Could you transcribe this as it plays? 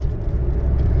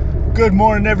Good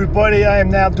morning, everybody. I am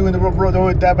now doing the road.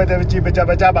 It's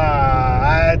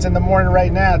in the morning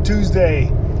right now,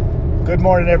 Tuesday. Good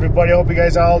morning, everybody. I hope you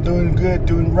guys are all doing good,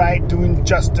 doing right, doing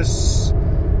Justice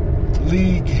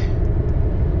League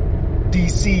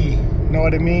DC. Know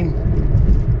what I mean?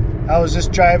 I was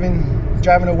just driving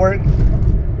to work,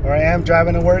 or I am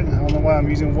driving to work. I don't know why I'm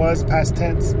using was past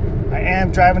tense. I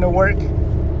am driving to work.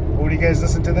 When you guys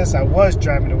listen to this, I was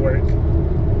driving to work.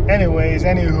 Anyways,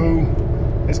 anywho.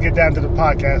 Let's get down to the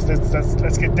podcast.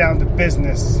 Let's get down to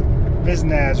business.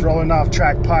 Business, rolling off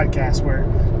track podcast. We're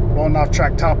rolling off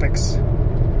track topics.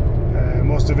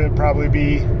 Most of it probably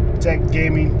be tech,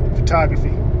 gaming, photography.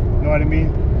 You know what I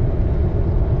mean?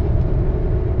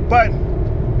 But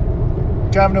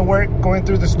driving to work, going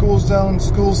through the school zone.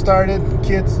 School started.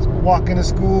 Kids walking to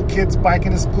school. Kids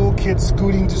biking to school. Kids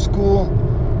scooting to school.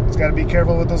 Just got to be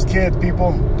careful with those kids,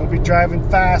 people. Don't be driving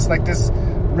fast like this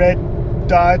red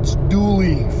Dodge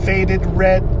Dually, faded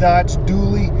red Dodge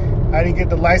Dually. I didn't get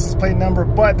the license plate number,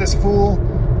 but this fool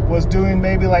was doing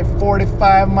maybe like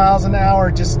 45 miles an hour,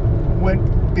 just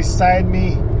went beside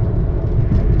me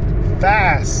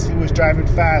fast. He was driving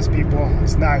fast, people.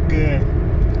 It's not good.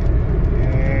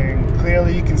 And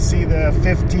clearly you can see the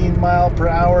 15 mile per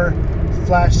hour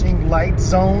flashing light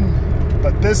zone,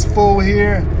 but this fool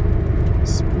here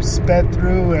sped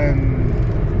through, and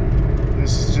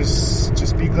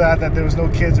just be glad that there was no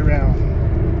kids around.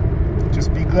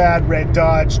 Just be glad, red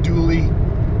Dodge Dually,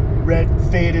 red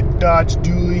faded Dodge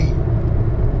Dually.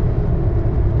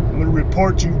 I'm gonna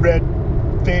report you, red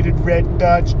faded red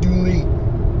Dodge Dually.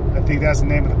 I think that's the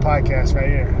name of the podcast right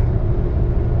here.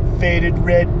 Faded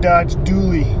red Dodge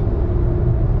Dually.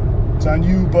 It's on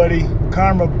you, buddy.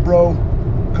 Karma, bro.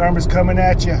 Karma's coming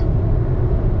at you.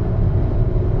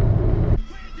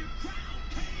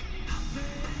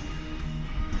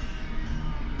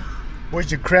 Where's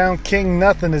your crown king?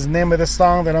 Nothing is the name of the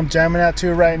song that I'm jamming out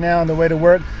to right now on the way to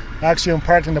work. Actually, I'm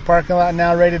parked in the parking lot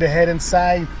now, ready to head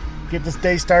inside, get this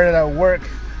day started at work.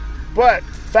 But,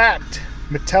 fact,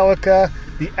 Metallica,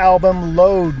 the album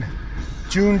Load,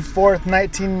 June 4th,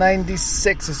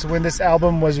 1996 is when this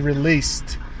album was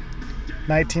released.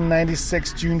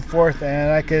 1996, June 4th,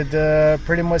 and I could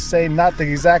pretty much say not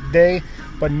the exact day,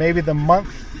 but maybe the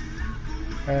month.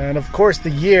 And of course, the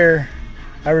year.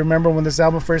 I remember when this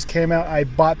album first came out, I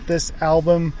bought this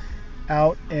album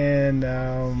out in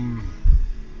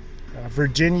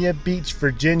Virginia Beach,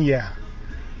 Virginia.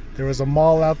 There was a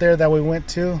mall out there that we went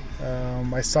to.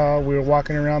 We were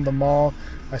walking around the mall.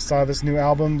 I saw this new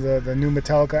album, the new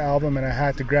Metallica album, and I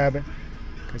had to grab it.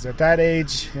 Because at that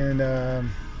age, and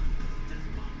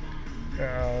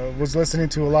was listening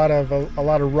to a lot of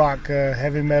rock,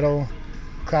 heavy metal,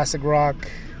 classic rock,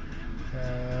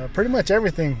 pretty much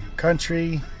everything,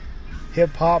 country,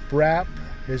 hip-hop, rap.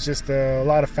 It's just a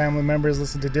lot of family members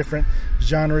listen to different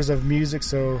genres of music,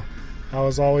 so I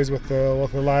was always with a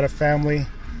lot of family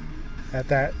at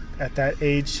that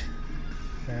age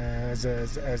as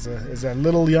a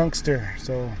little youngster.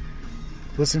 So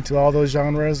listening to all those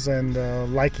genres and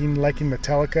liking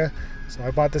Metallica. So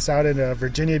I bought this out in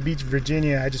Virginia Beach,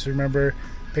 Virginia. I just remember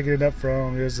picking it up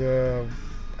from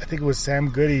I think it was Sam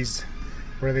Goody's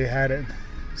where they had it.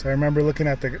 So I remember looking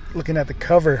at the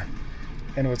cover,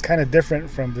 and it was kind of different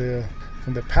from the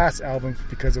past albums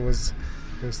because it was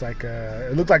like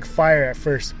it looked like fire at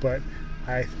first, but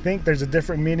I think there's a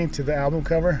different meaning to the album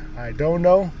cover. I don't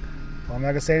know. Well, I'm not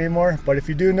gonna say anymore. But if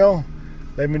you do know,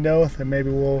 let me know, and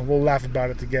maybe we'll laugh about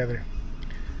it together.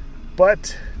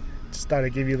 But just thought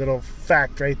I'd give you a little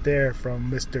fact right there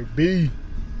from Mr. B.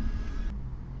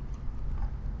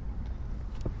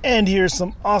 And here's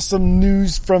some awesome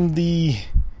news from the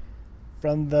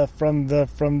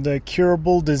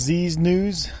curable disease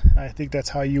news. I think that's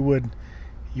how you would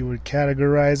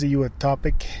categorize it. You would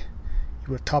topicize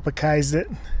it.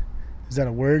 Is that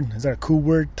a word? Is that a cool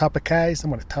word? Topicize? I'm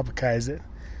going to topicize it.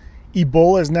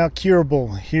 Ebola is now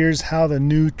curable. Here's how the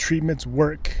new treatments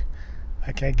work.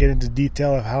 I can't get into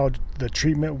detail of how the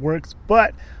treatment works,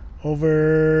 but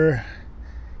over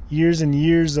years and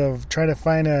years of trying to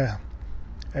find a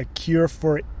cure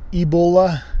for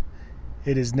Ebola,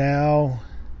 it is now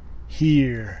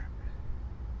here.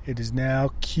 It is now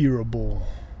curable.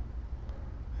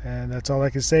 And that's all I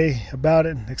can say about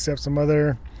it, except some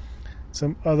other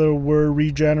word.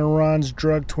 Regeneron's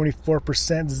drug,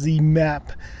 24%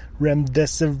 Z-MAP,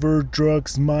 remdesivir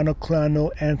drugs,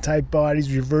 monoclonal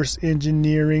antibodies, reverse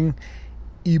engineering,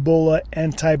 Ebola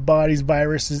antibodies,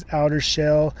 viruses, outer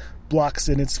shell, blocks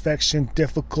an infection,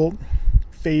 difficult,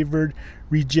 favored,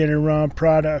 Regeneron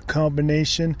product, a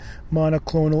combination,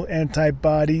 monoclonal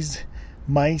antibodies,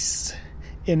 mice,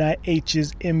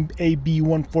 NIH's MAB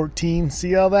 114.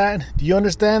 See all that? Do you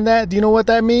understand that? Do you know what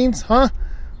that means? Huh?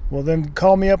 Well, then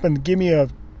call me up and give me a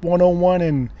 101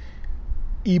 in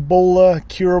Ebola,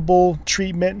 curable,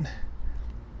 treatment,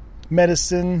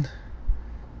 medicine,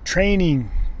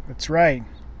 training. That's right.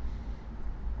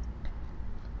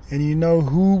 And you know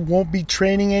who won't be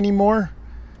training anymore?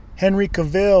 Henry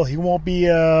Cavill. He won't be.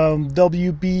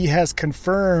 WB has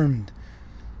confirmed.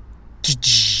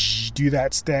 Do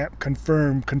that stamp.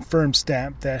 Confirm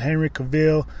stamp that Henry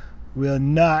Cavill will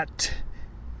not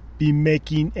be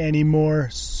making any more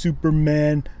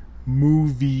Superman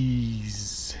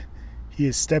movies. He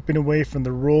is stepping away from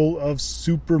the role of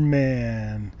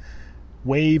Superman.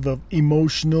 Wave of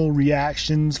emotional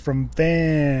reactions from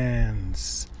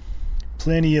fans.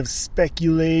 Plenty of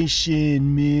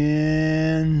speculation,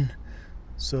 man.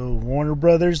 So Warner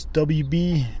Brothers,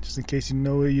 WB, just in case you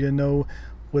didn't know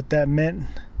what that meant.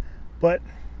 But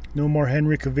no more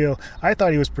Henry Cavill. I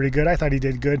thought he was pretty good. I thought he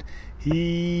did good.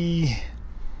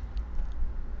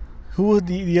 Who were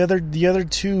the other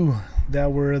two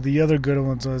that were the other good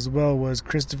ones as well was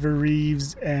Christopher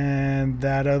Reeves and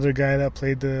that other guy that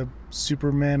played the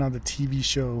Superman on the TV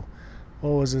show.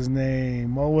 What was his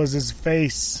name? What was his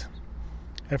face?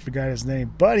 I forgot his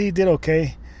name, but he did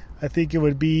okay. I think it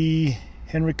would be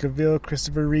Henry Cavill,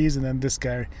 Christopher Reeves, and then this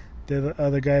guy, the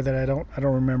other guy that I don't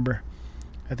remember.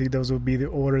 I think those would be the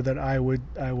order that I would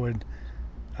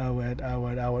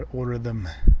order them.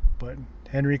 But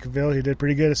Henry Cavill, he did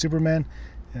pretty good as Superman,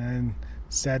 and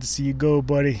sad to see you go,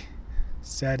 buddy.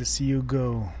 Sad to see you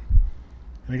go.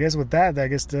 And I guess with that,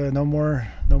 no more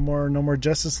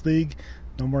Justice League.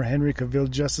 No more Henry Cavill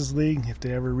Justice League. If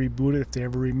they ever reboot it, if they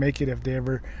ever remake it, if they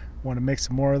ever want to make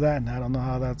some more of that, and I don't know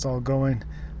how that's all going,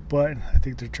 but I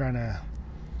think they're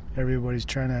everybody's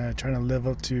trying to live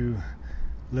up to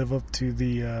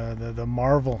the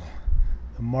Marvel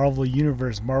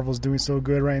universe. Marvel's doing so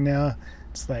good right now.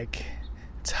 It's like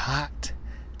it's hot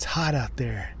out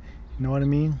there. You know what I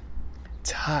mean?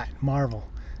 It's hot. Marvel.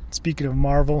 Speaking of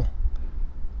Marvel,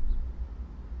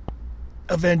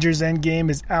 Avengers Endgame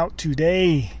is out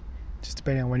today. Just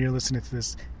depending on when you're listening to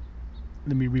this.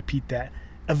 Let me repeat that.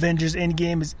 Avengers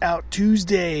Endgame is out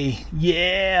Tuesday.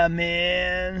 Yeah,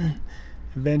 man.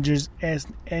 Avengers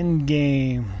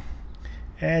Endgame.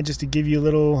 And just to give you a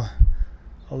little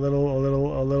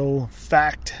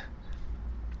fact.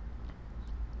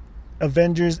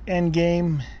 Avengers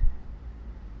Endgame,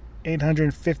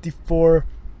 854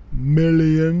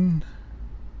 million.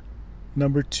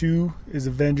 Number 2 is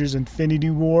Avengers Infinity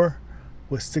War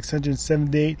with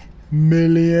 678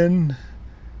 million.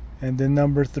 And then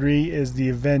number 3 is The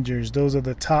Avengers. Those are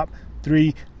the top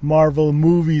 3 Marvel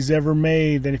movies ever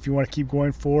made. Then if you want to keep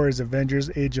going, 4 is Avengers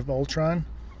Age of Ultron.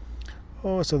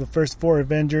 Oh, so the first 4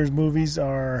 Avengers movies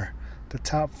are the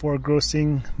top 4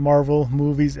 grossing Marvel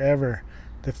movies ever.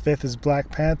 The 5th is Black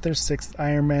Panther, 6th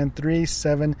Iron Man 3,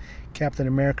 7 Captain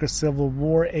America Civil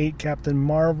War, 8 Captain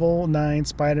Marvel, 9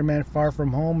 Spider-Man Far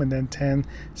From Home, and then 10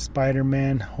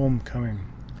 Spider-Man Homecoming.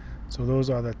 So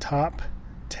those are the top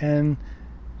 10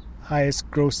 highest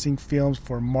grossing films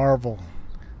for Marvel.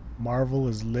 Marvel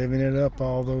is living it up.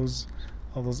 All those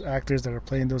actors that are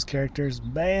playing those characters,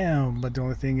 bam! But the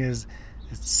only thing is,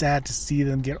 it's sad to see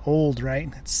them get old, right?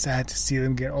 It's sad to see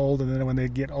them get old, and then when they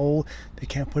get old, they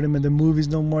can't put them in the movies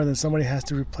no more. Then somebody has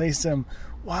to replace them.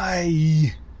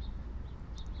 Why?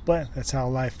 But that's how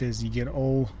life is. You get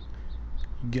old,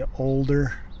 you get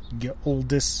older, you get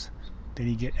oldest, then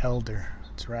you get elder.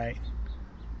 That's right.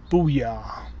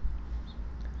 Booyah.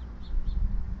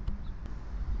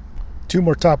 2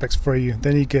 more topics for you.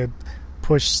 Then you could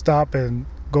push stop and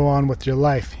go on with your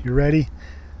life. You ready?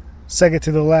 Second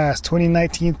to the last,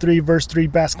 2019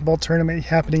 3vs3 basketball tournament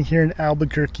happening here in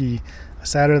Albuquerque,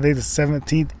 Saturday the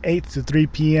 17th, 8 to 3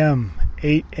 p.m.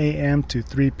 8 a.m. to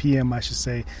 3 p.m. I should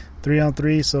say.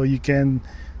 3-on-3, so you can,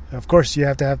 of course, you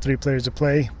have to have 3 players to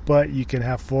play, but you can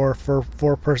have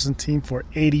 4-person team for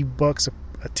 $80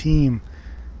 a team.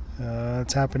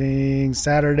 It's happening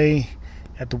Saturday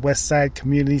at the West Side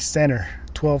Community Center,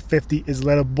 1250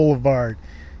 Isleta Boulevard.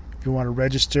 If you want to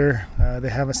register, they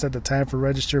haven't set the time for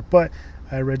register, but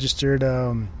I registered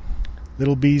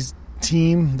Little B's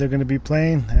team. They're going to be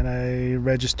playing, and I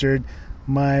registered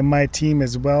my team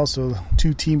as well. So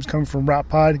 2 teams coming from Rock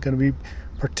Pod going to be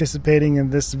participating in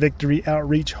this Victory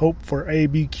Outreach Hope for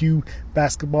ABQ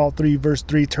Basketball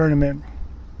 3vs3 tournament.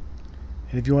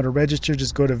 And if you want to register,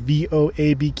 just go to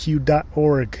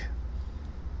voabq.org.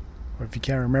 Or if you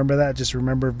can't remember that, just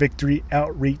remember Victory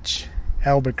Outreach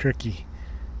Albuquerque.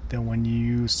 Then when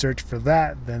you search for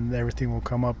that, then everything will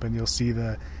come up, and you'll see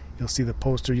the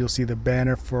poster, you'll see the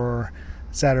banner for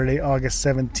Saturday, August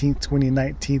 17th,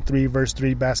 2019,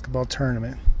 3vs3 basketball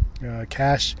tournament.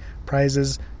 Cash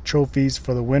prizes, trophies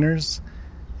for the winners,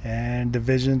 and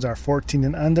divisions are 14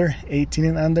 and under, 18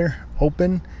 and under,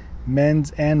 open,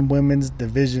 men's and women's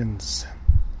divisions.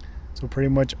 So pretty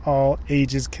much all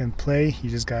ages can play. You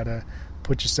just gotta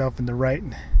put yourself in the right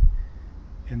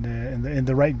in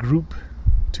the right group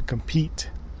to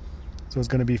compete. So it's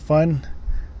gonna be fun.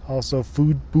 Also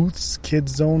food booths,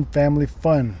 kids zone, family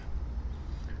fun.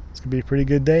 It's gonna be a pretty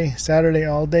good day. Saturday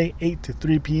all day, 8 to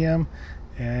 3 p.m.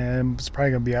 and it's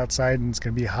probably gonna be outside and it's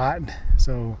gonna be hot.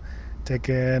 So take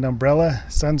an umbrella,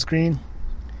 sunscreen,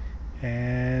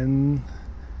 and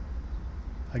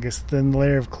I guess thin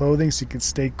layer of clothing so you can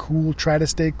stay cool. Try to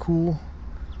stay cool.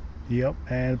 Yep,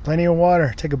 and plenty of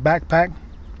water. Take a backpack,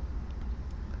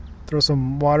 throw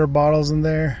some water bottles in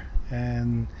there,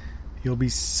 and you'll be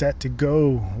set to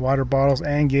go. Water bottles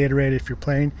and Gatorade if you're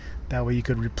playing. That way you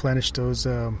could replenish those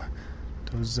the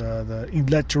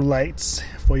electrolytes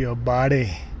for your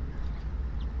body.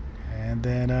 And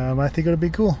then I think it'll be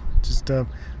cool. Just go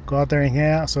out there and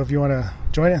hang out. So if you want to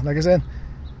join it, like I said,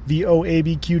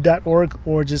 voabq.org,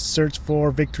 or just search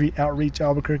for Victory Outreach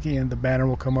Albuquerque and the banner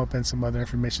will come up, and some other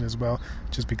information as well,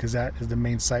 just because that is the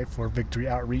main site for Victory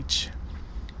Outreach.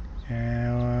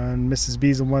 And Mrs. B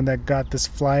is the one that got this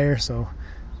flyer, so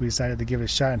we decided to give it a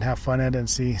shot and have fun at it and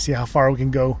see how far we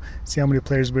can go, see how many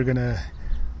teams we're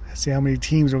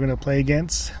gonna play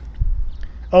against.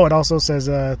 Oh, it also says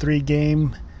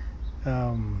 3-game.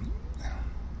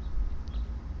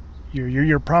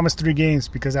 You're promised 3 games,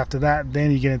 because after that,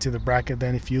 then you get into the bracket.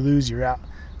 Then if you lose, you're out.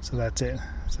 So that's it.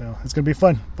 So it's gonna be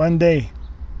fun day.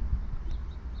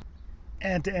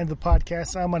 And to end the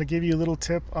podcast, I'm going to give you a little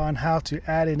tip on how to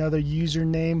add another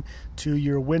username to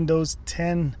your Windows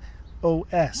 10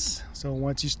 OS. So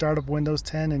once you start up Windows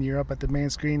 10 and you're up at the main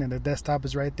screen and the desktop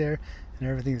is right there and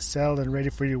everything is settled and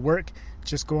ready for you to work,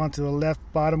 just go onto the left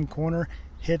bottom corner,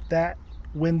 hit that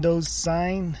Windows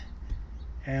sign,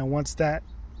 and once that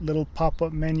little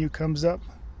pop-up menu comes up,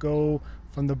 go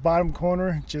from the bottom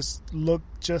corner, just look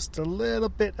just a little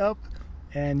bit up,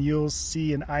 and you'll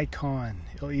see an icon.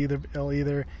 It'll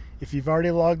either, if you've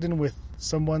already logged in with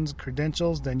someone's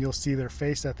credentials, then you'll see their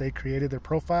face that they created, their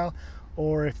profile,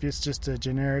 or if it's just a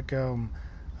generic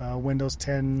Windows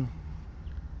 10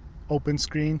 open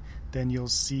screen, then you'll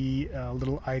see a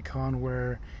little icon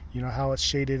where, you know how it's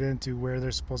shaded into where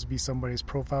there's supposed to be somebody's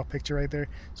profile picture right there.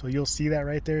 So you'll see that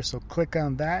right there. So click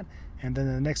on that, and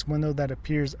then the next window that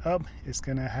appears up is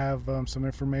going to have some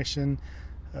information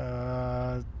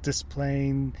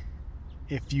displaying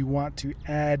if you want to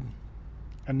add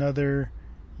another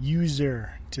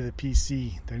user to the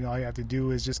PC. Then all you have to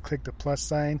do is just click the plus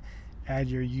sign, add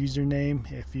your username.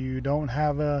 If you don't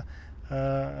have a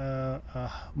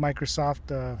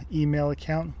Microsoft email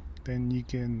account, then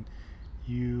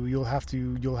you'll have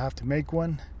to make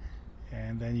one,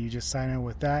 and then you just sign in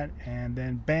with that, and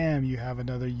then bam, you have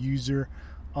another user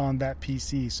on that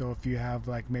PC. So if you have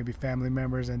like maybe family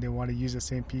members and they want to use the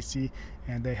same PC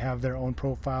and they have their own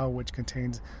profile which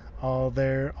contains all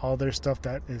their stuff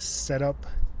that is set up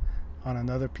on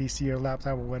another PC or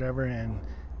laptop or whatever, and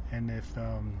if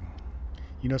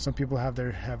some people have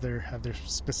their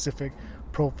specific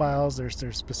profiles, there's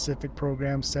their specific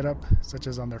programs set up, such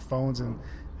as on their phones, and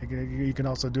you can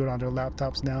also do it on their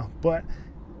laptops now, but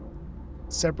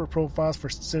separate profiles for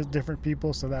different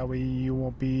people, so that way you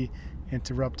won't be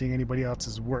interrupting anybody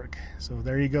else's work. So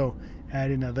there you go,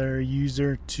 add another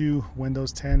user to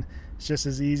Windows 10. It's just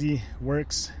as easy,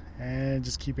 works, and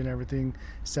just keeping everything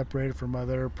separated from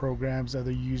other programs,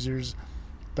 other users,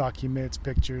 documents,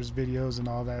 pictures, videos, and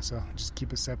all that. So just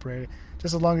keep it separated,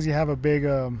 just as long as you have a big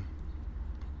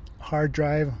hard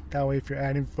drive. That way if you're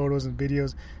adding photos and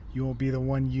videos, you won't be the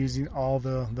one using all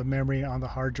the memory on the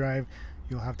hard drive.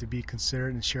 You'll have to be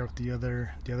considerate and share with the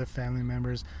other family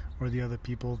members or the other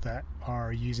people that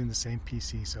are using the same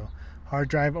PC. So hard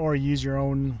drive, or use your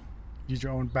own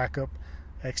backup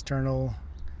external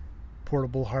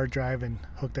portable hard drive and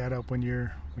hook that up when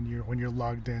you're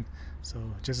logged in. So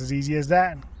just as easy as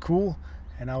that. Cool.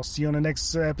 And I'll see you on the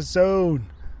next episode.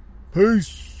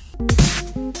 Peace.